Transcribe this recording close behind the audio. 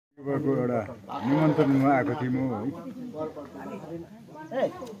एउटा निमन्त्रणमा आएको थिएँ म है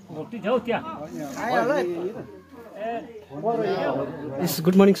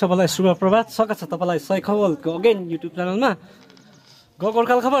गुड मर्निङ सबैलाई शुभ प्रभात स्वागत छ तपाईँलाई SahayogHawalको अगेन युट्युब च्यानलमा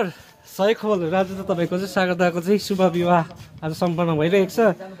गगोर्खाल खबर SahayogHawal राजु त तपाईँको चाहिँ सागरदाको चाहिँ शुभ विवाह आज सम्पन्न भइरहेको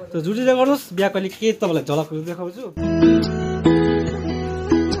छ त जुडिँदै गर्नुहोस् बिहाको अहिले के तपाईँलाई झलकहरू देखाउँछु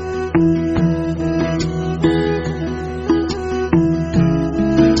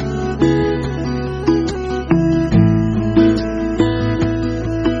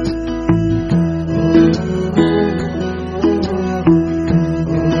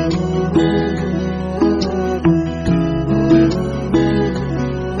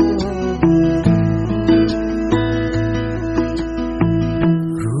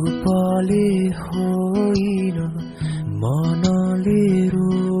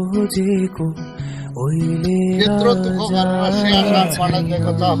यत्रो दुःख गरेर स्याहार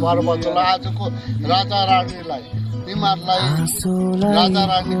बनाइदिएको छ बरबचोलाई आजको राजा रानीलाई तिमीहरूलाई राजा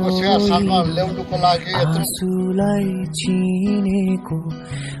रानीको स्याहार ल्याउनुको लागि आँसुलाई चिनेको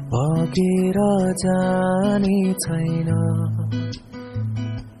बगेर जाने छैन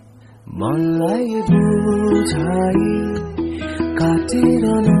मनलाई बुझाइ काटेर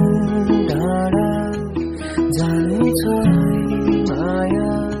डाँडा जानु छ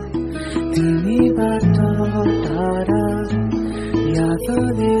माया तिमीबाट टाढा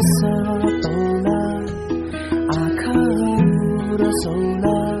यादले सताउला आँखाहरू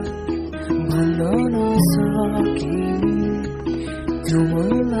रसाउला भन्न नसकिने त्यो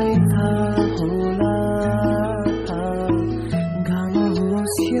मलाई थाहा होला घाम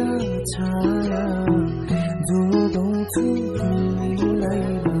होस् या छाया जोगाउँछु तिमीलाई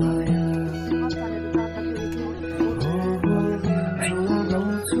माया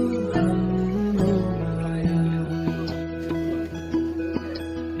जोगाउँछु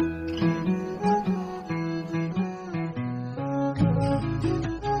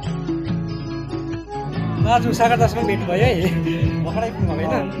आज सागरदासँग भेट भयो है भर्खरै पुग्नु भयो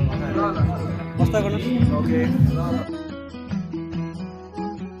होइन बस्दा गर्नु ओके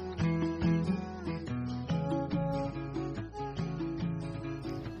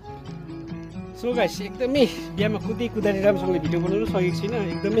सो गाइस एकदमै बिहामा कुदाएर राम्रोसँगले भिडियो बनाउनु सकेको छैन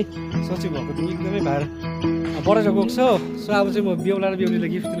एकदमै सचिव भएको थियो एकदमै भार बढेर गएको छ सो अब चाहिँ म बेहुला र बेहुलीलाई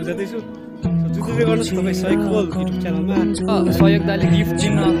गिफ्ट दिनु जाँदैछु जुट्दै गर्नुहोस् तपाईँ SahayogHawal युट्युब च्यानलमा सहयोग दाले गिफ्ट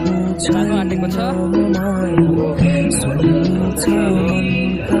दिन जानु आँटेको छ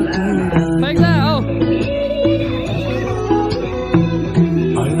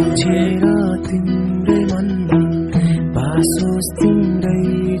अल्झेर तिम्रै मनमा बासोस् तिम्रै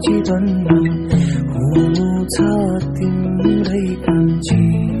जीवनमा हुनु छ तिम्रै कान्छी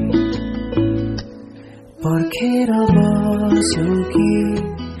पर्खेर बस्यौ कि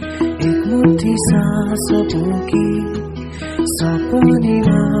एकमुठी सास बोकी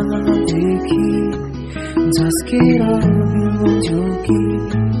सपनीमा देखी झस्केर झोकी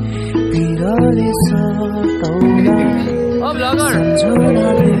पिरले सताउला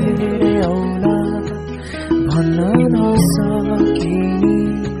सम्झनाले आउला भन्न नसकिने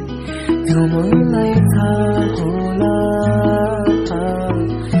त्यो मलाई थाहा होला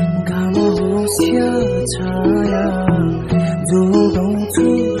घाम होस् या छाया जोगाउँछु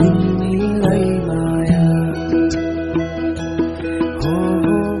तिमीलाई माया हो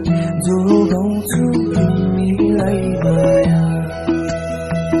जोगाउँछु तिमीलाई माया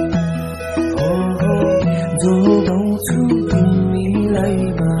हो जोगाउँछु तिमीलाई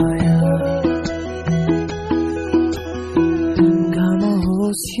माया घाम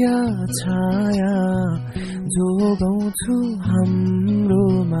होस् या छाया जोगाउँछु हाम्रो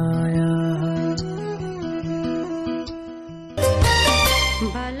माया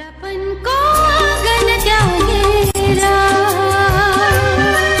बालापनको गन त्यागेर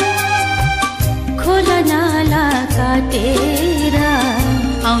खोला नाला काटेर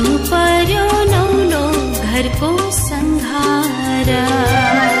आउनु पर्यो नौलो घरको सङ्घार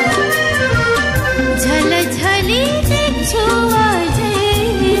झलझली देख्छु अझै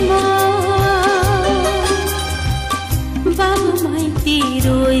म बाबु माइती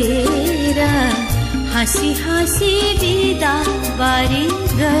रोएर हाँसी हाँसी बिदा बारी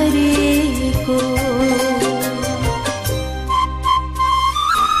गरेको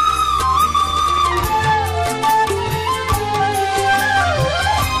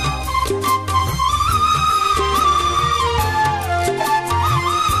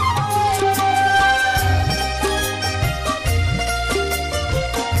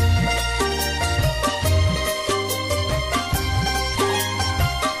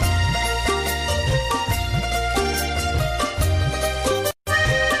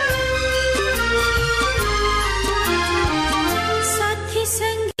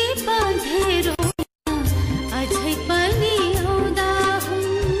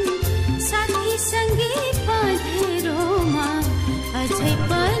अझै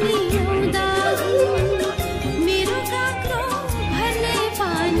पनि आउँदा मेरो काक्रो भर्ने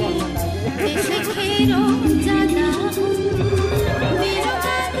पानी त्यसै खेरो जाँदा मेरो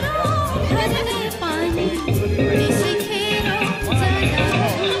काक्रो भर्ने पानी त्यसै खेरो जाँदा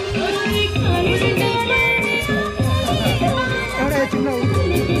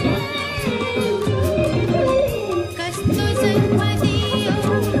कस्तो जन्म दियो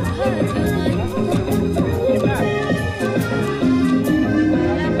भगवान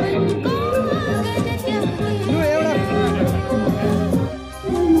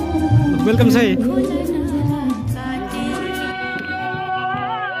वेलकम साई